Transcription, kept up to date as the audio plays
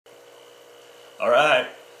Alright,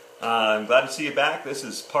 I'm glad to see you back. This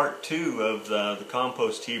is part 2 of the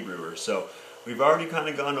Compost Tea Brewer. So we've already kind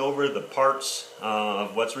of gone over the parts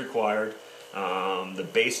of what's required, the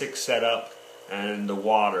basic setup and the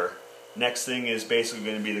water. Next thing is basically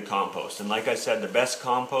going to be the compost. And like I said, the best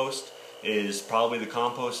compost is probably the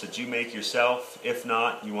compost that you make yourself. If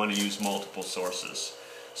not, you want to use multiple sources.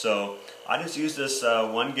 So I just use this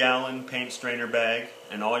 1 gallon paint strainer bag,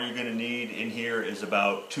 and all you're going to need in here is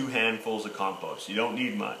about 2 handfuls of compost. You don't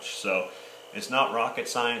need much, so it's not rocket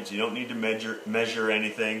science. You don't need to measure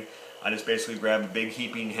anything. I just basically grab a big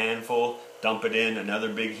heaping handful, dump it in, another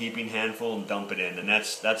big heaping handful, and dump it in, and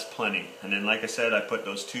that's plenty. And then, like I said, I put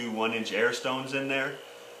those 2 1-inch air stones in there.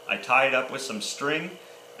 I tie it up with some string,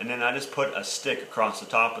 and then I just put a stick across the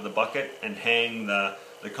top of the bucket and hang the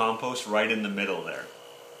compost right in the middle there.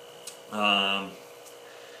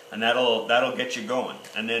 And that'll get you going.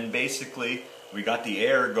 And then basically we got the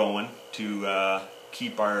air going to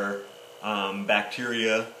keep our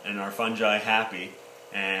bacteria and our fungi happy.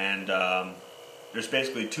 And there's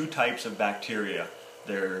basically 2 types of bacteria.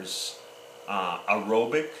 There's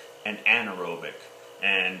aerobic and anaerobic.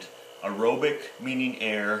 And aerobic meaning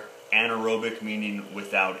air, anaerobic meaning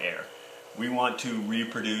without air. We want to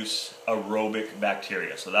reproduce aerobic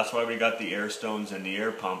bacteria. So that's why we got the air stones and the air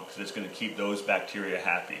pump, because it's going to keep those bacteria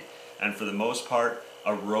happy. And for the most part,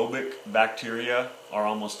 aerobic bacteria are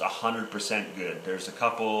almost 100% good. There's a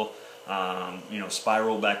couple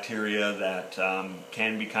spiral bacteria that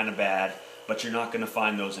can be kind of bad, but you're not going to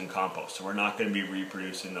find those in compost. So we're not going to be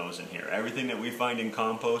reproducing those in here. Everything that we find in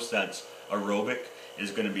compost that's aerobic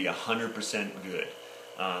is going to be 100% good.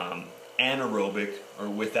 Anaerobic, or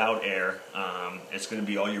without air, it's going to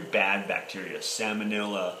be all your bad bacteria,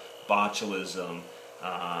 salmonella, botulism,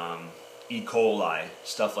 E. coli,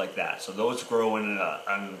 stuff like that. So those grow in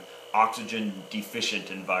an oxygen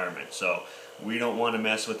deficient environment. So we don't want to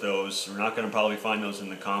mess with those. We're not going to probably find those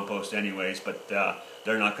in the compost anyways, but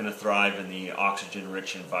they're not going to thrive in the oxygen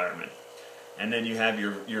rich environment. And then you have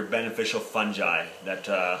your beneficial fungi that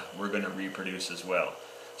we're going to reproduce as well.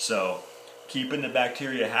 So keeping the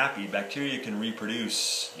bacteria happy, bacteria can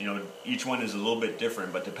reproduce, each one is a little bit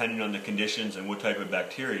different, but depending on the conditions and what type of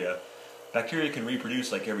bacteria can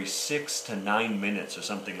reproduce like every 6 to 9 minutes or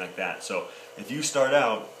something like that. So if you start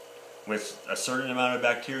out with a certain amount of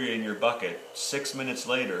bacteria in your bucket, 6 minutes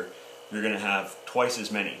later, you're going to have twice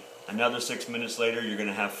as many. Another 6 minutes later, you're going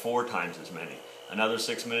to have 4 times as many. Another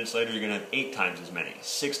 6 minutes later, you're going to have 8 times as many,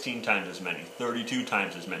 16 times as many, 32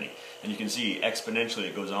 times as many. And you can see exponentially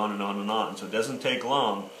it goes on and on and on. So it doesn't take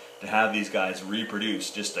long to have these guys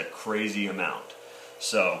reproduce just a crazy amount.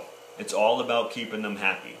 So it's all about keeping them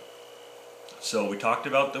happy. So we talked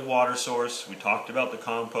about the water source, we talked about the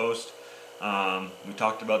compost, we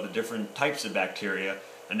talked about the different types of bacteria,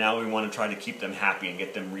 and now we want to try to keep them happy and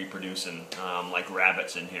get them reproducing like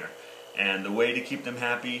rabbits in here. And the way to keep them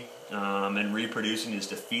happy and reproducing is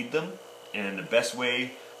to feed them. And the best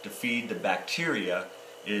way to feed the bacteria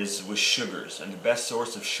is with sugars. And the best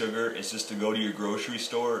source of sugar is just to go to your grocery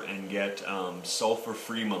store and get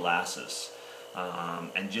sulfur-free molasses.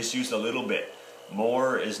 And just use a little bit.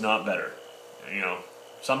 More is not better.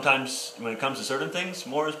 Sometimes when it comes to certain things,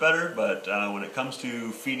 more is better, but when it comes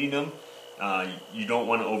to feeding them, you don't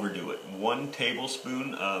want to overdo it. 1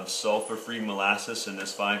 tablespoon of sulfur-free molasses in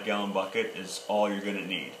this 5-gallon bucket is all you're going to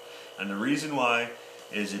need. And the reason why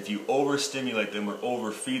is if you overstimulate them or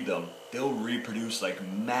overfeed them, they'll reproduce like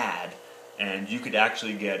mad, and you could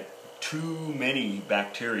actually get too many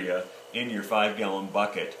bacteria in your 5-gallon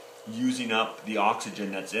bucket using up the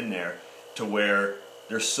oxygen that's in there, to where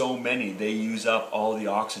there's so many they use up all the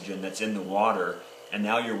oxygen that's in the water, and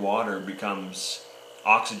now your water becomes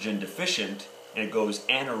oxygen deficient and it goes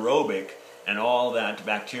anaerobic, and all that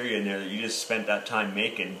bacteria in there that you just spent that time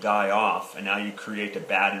making die off, and now you create a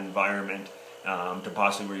bad environment to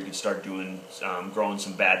possibly where you could start doing growing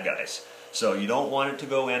some bad guys. So you don't want it to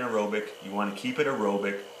go anaerobic, you want to keep it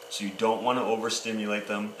aerobic, so you don't want to overstimulate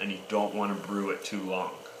them, and you don't want to brew it too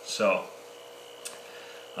long. So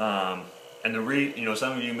and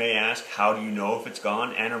some of you may ask, how do you know if it's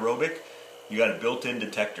gone anaerobic? You got a built-in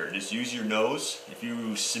detector. Just use your nose. If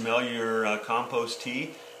you smell your compost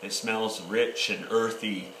tea, it smells rich and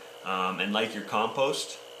earthy, and like your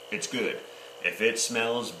compost, it's good. If it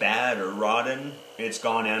smells bad or rotten, it's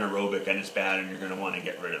gone anaerobic and it's bad, and you're going to want to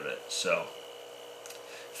get rid of it. So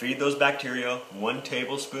feed those bacteria 1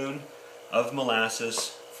 tablespoon of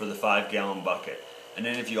molasses for the 5-gallon bucket. And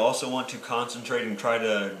then if you also want to concentrate and try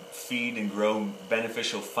to feed and grow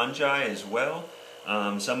beneficial fungi as well,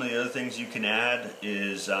 some of the other things you can add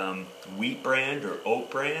is wheat bran or oat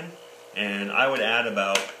bran. And I would add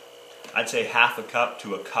about I'd say half a cup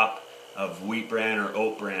to a cup of wheat bran or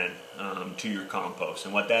oat bran to your compost.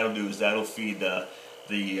 And what that'll do is that'll feed the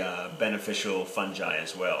beneficial fungi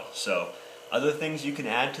as well. So other things you can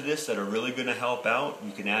add to this that are really going to help out,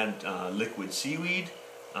 you can add liquid seaweed.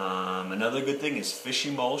 Another good thing is fish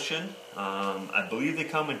emulsion. I believe they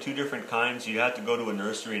come in 2 different kinds. You have to go to a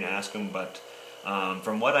nursery and ask them, but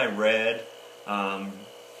from what I read,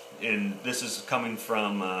 and this is coming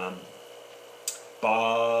from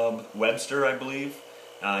Bob Webster, I believe.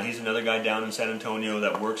 He's another guy down in San Antonio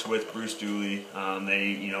that works with Bruce Dooley.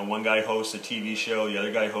 One guy hosts a TV show, the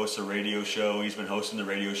other guy hosts a radio show. He's been hosting the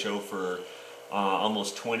radio show for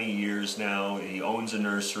almost 20 years now. He owns a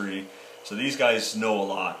nursery. So these guys know a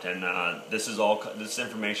lot, and this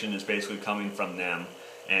information is basically coming from them.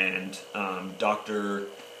 And Dr.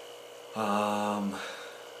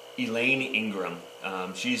 Elaine Ingram,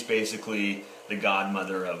 she's basically the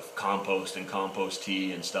godmother of compost and compost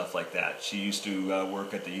tea and stuff like that. She used to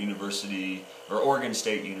work at the university, or Oregon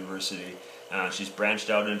State University. She's branched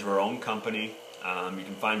out into her own company. You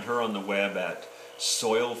can find her on the web at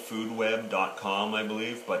soilfoodweb.com, I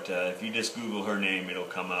believe, but if you just Google her name, it'll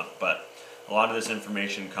come up. But a lot of this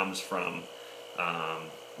information comes from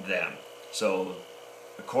them. So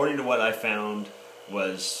according to what I found,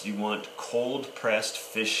 was you want cold pressed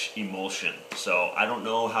fish emulsion. So I don't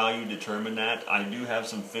know how you determine that. I do have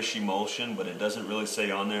some fish emulsion, but it doesn't really say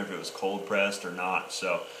on there if it was cold pressed or not.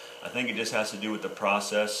 So I think it just has to do with the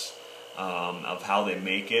process of how they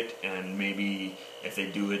make it, and maybe if they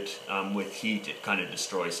do it with heat, it kind of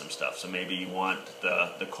destroys some stuff. So maybe you want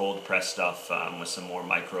the cold pressed stuff with some more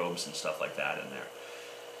microbes and stuff like that in there.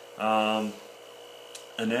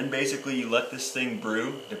 And then basically you let this thing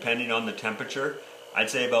brew depending on the temperature. I'd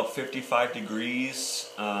say about 55 degrees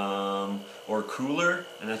or cooler,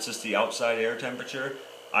 and that's just the outside air temperature.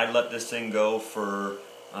 I'd let this thing go for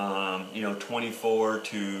 24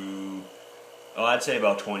 to, I'd say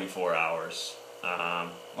about 24 hours.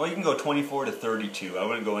 Or you can go 24 to 32. I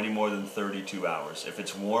wouldn't go any more than 32 hours. If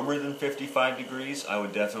it's warmer than 55 degrees, I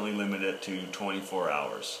would definitely limit it to 24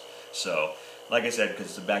 hours. So, like I said,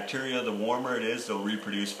 because the bacteria, the warmer it is, they'll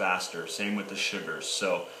reproduce faster. Same with the sugars.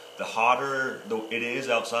 So the hotter it is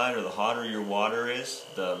outside, or the hotter your water is,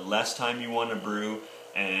 the less time you want to brew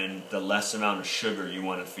and the less amount of sugar you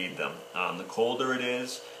want to feed them. The colder it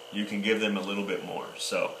is, you can give them a little bit more.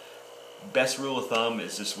 So best rule of thumb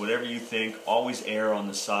is just whatever you think, always err on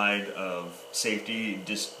the side of safety.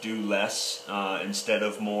 Just do less instead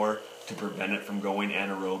of more to prevent it from going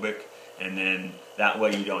anaerobic, and then that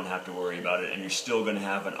way you don't have to worry about it, and you're still going to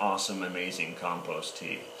have an awesome, amazing compost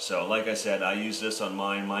tea. So like I said, I use this on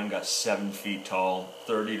mine. Mine got 7 feet tall,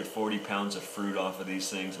 30 to 40 pounds of fruit off of these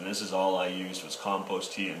things, and this is all I used was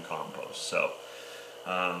compost tea and compost. So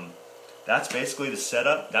that's basically the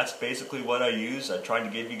setup. That's basically what I use. I tried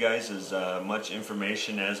to give you guys as much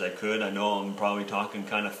information as I could. I know I'm probably talking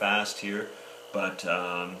kind of fast here, but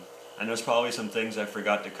I know there's probably some things I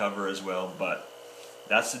forgot to cover as well, but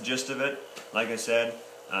that's the gist of it. Like I said,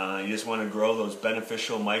 you just want to grow those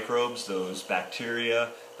beneficial microbes, those bacteria,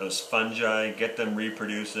 those fungi, get them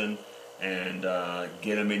reproducing, and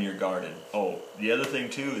get them in your garden. Oh, the other thing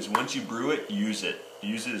too is once you brew it, use it.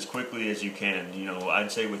 Use it as quickly as you can.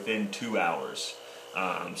 I'd say within 2 hours.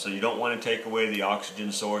 So you don't want to take away the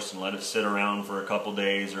oxygen source and let it sit around for a couple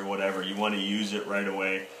days or whatever. You want to use it right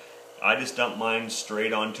away. I just dump mine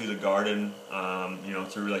straight onto the garden,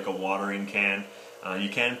 through like a watering can. You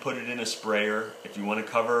can put it in a sprayer if you want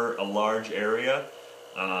to cover a large area.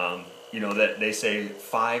 That they say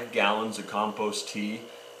 5 gallons of compost tea,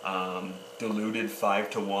 diluted 5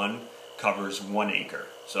 to 1, covers 1 acre.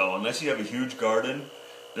 So unless you have a huge garden,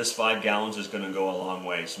 this 5 gallons is going to go a long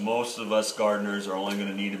ways. Most of us gardeners are only going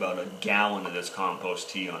to need about 1 gallon of this compost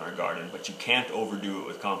tea on our garden, but you can't overdo it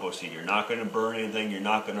with compost tea. You're not going to burn anything, you're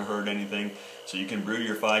not going to hurt anything, so you can brew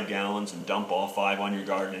your 5 gallons and dump all 5 on your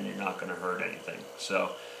garden and you're not going to hurt anything.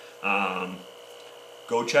 So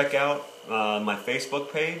go check out my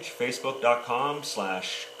Facebook page,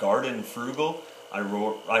 facebook.com/Garden Frugal. I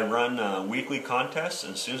run weekly contests,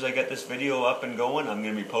 and as soon as I get this video up and going, I'm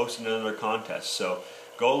going to be posting another contest. So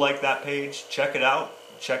go like that page, check it out,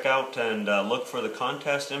 and look for the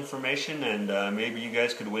contest information, and maybe you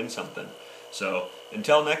guys could win something. So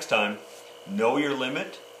until next time, know your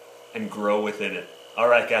limit and grow within it.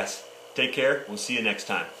 Alright guys, take care, we'll see you next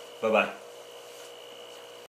time. Bye-bye.